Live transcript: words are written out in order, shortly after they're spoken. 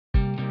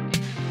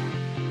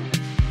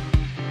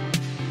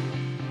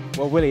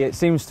Well, Willy, it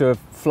seems to have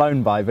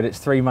flown by, but it's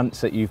 3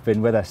 months that you've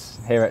been with us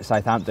here at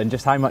Southampton.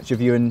 Just how much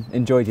have you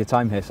enjoyed your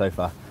time here so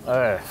far?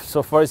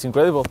 So far it's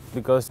incredible,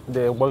 because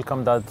the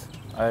welcome that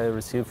I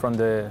received from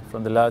the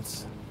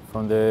lads,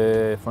 from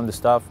the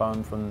staff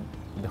and from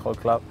the whole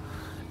club,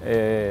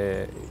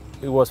 it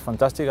was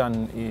fantastic,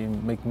 and it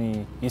made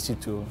me easy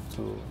to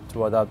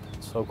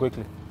adapt so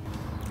quickly.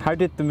 How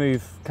did the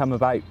move come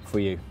about for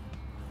you?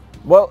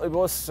 Well, it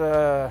was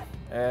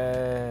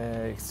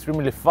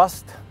extremely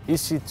fast,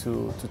 easy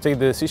to take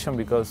the decision,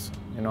 because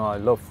I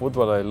love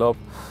football. I love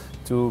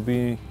to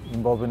be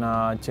involved in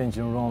a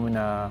changing room,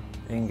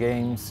 in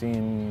games,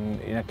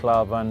 in a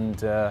club,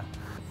 and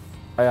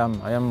I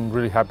am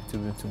really happy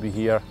to be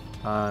here,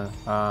 and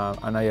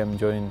I am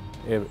enjoying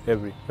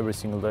every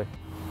single day.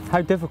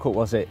 How difficult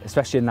was it,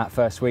 especially in that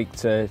first week,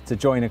 to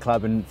join a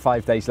club and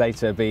 5 days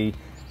later be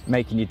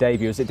making your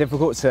debut? Is it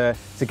difficult to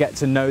get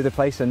to know the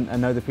place and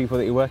know the people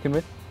that you're working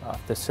with?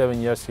 After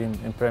 7 years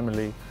in Premier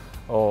League,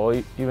 or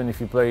even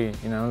if you play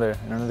in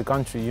another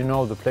country, you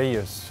know the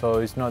players, so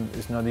it's not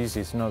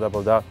easy. It's not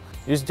about that.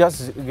 It's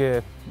just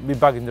be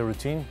back in the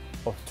routine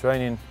of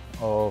training,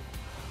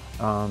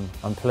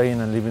 and playing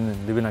and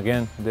living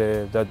again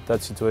that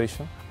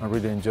situation. I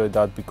really enjoyed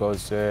that,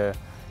 because it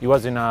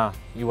wasn't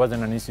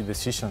an easy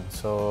decision.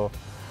 So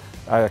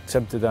I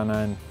accepted,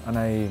 and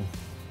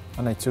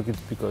I took it,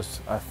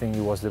 because I think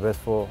it was the best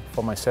for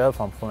myself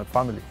and for my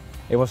family.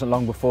 It wasn't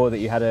long before that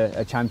you had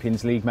a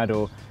Champions League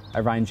medal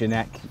around your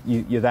neck.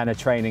 You then are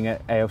training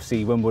at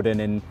AFC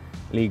Wimbledon in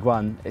League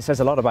One. It says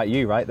a lot about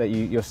you, right, that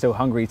you're still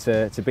hungry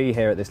to be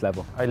here at this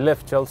level. I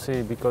left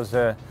Chelsea because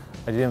I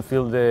didn't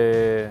feel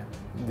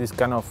this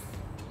kind of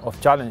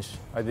challenge.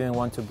 I didn't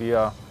want to be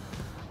a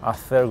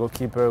third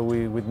goalkeeper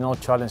with no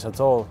challenge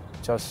at all,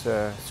 just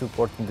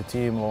supporting the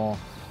team or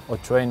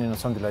training or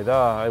something like that.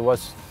 I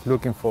was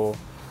looking for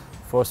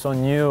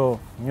some new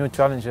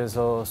challenges,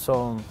 or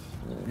some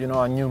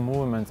a new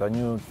movement, a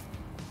new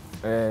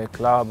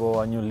club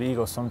or a new league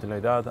or something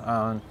like that,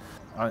 and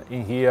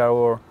in here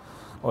or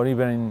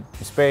even in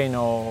Spain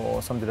or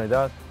something like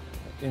that.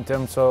 In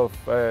terms of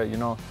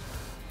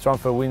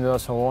transfer window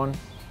and so on,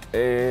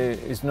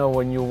 it's not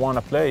when you want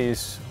to play,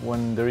 it's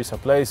when there is a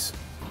place.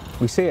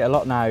 We see it a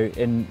lot now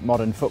in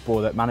modern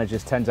football that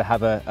managers tend to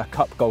have a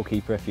cup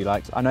goalkeeper, if you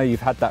like. I know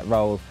you've had that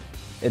role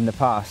in the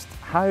past.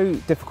 How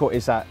difficult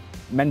is that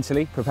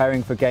mentally,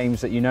 preparing for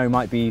games that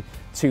might be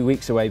 2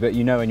 weeks away, but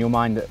in your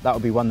mind that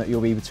will be one that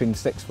you'll be between the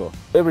sticks for?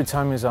 Every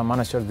time is a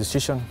manager's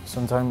decision.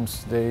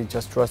 Sometimes they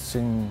just trust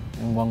in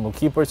one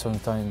goalkeeper,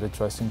 sometimes they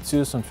trust in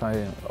two,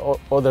 sometimes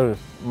other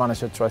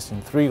managers trust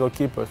in 3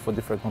 goalkeepers for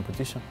different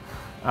competition.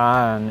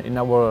 And in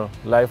our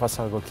life as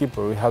a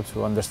goalkeeper, we have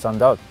to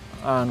understand that,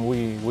 and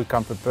we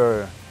can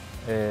prepare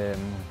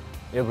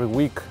every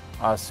week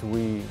as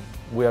we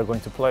are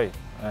going to play.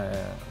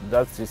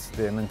 That is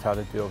the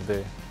mentality of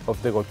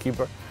the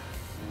goalkeeper.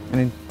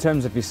 And in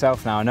terms of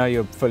yourself now, I know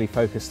you're fully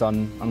focused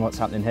on what's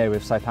happening here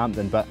with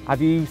Southampton, but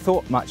have you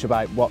thought much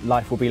about what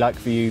life will be like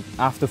for you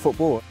after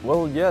football?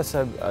 Well, yes,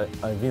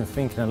 I've been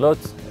thinking a lot.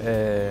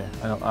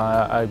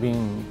 I've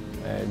been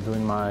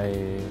doing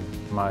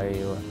my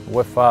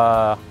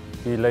UEFA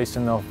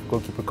license of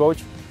goalkeeper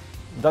coach.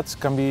 That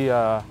can be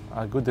a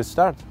good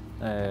start.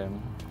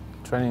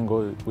 Training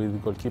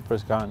with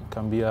goalkeepers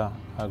can be a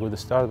good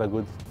start,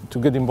 to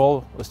get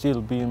involved,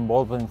 still be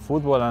involved in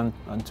football,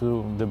 and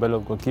to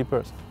develop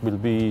goalkeepers will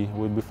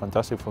be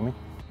fantastic for me.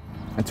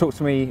 And talk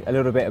to me a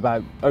little bit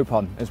about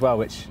Opon as well,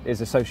 which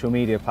is a social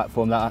media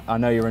platform that I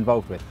know you're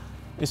involved with.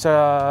 It's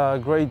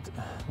a great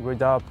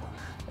app.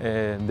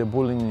 The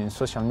bullying in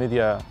social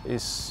media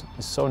is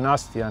so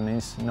nasty, and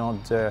it's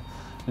not a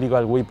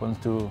legal weapon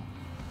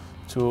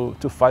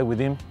to fight with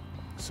him.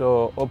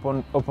 So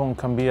Opon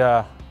can be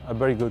a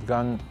very good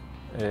gun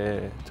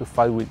to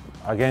fight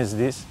against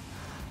this,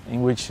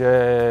 in which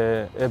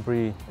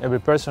every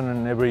person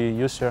and every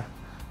user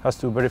has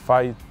to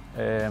verify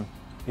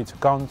its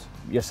account.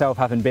 Yourself,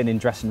 having been in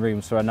dressing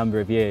rooms for a number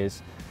of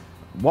years,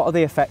 what are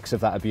the effects of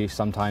that abuse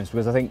sometimes?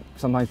 Because I think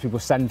sometimes people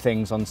send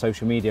things on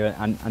social media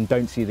and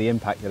don't see the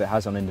impact that it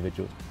has on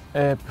individuals.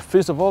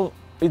 First of all,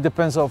 it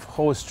depends on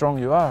how strong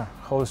you are,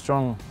 how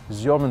strong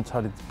is your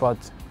mentality. But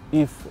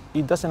if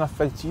it doesn't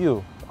affect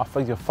you,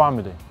 affect your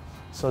family.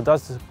 So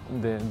that's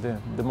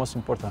the most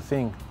important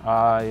thing.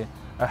 I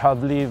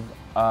have lived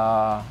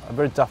a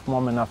very tough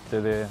moment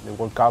after the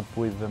World Cup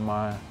with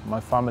my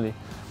family,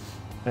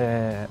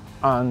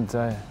 and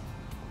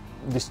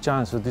this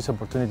chance or this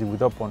opportunity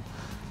with Opon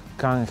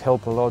can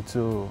help a lot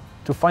to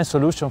find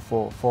solutions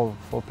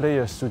for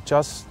players to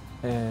just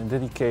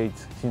dedicate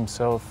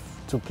himself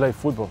to play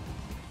football.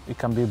 It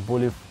can be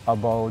bullying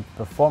about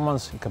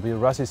performance, it can be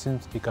racism,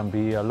 it can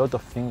be a lot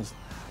of things.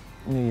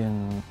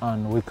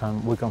 And we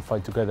can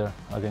fight together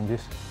against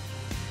this.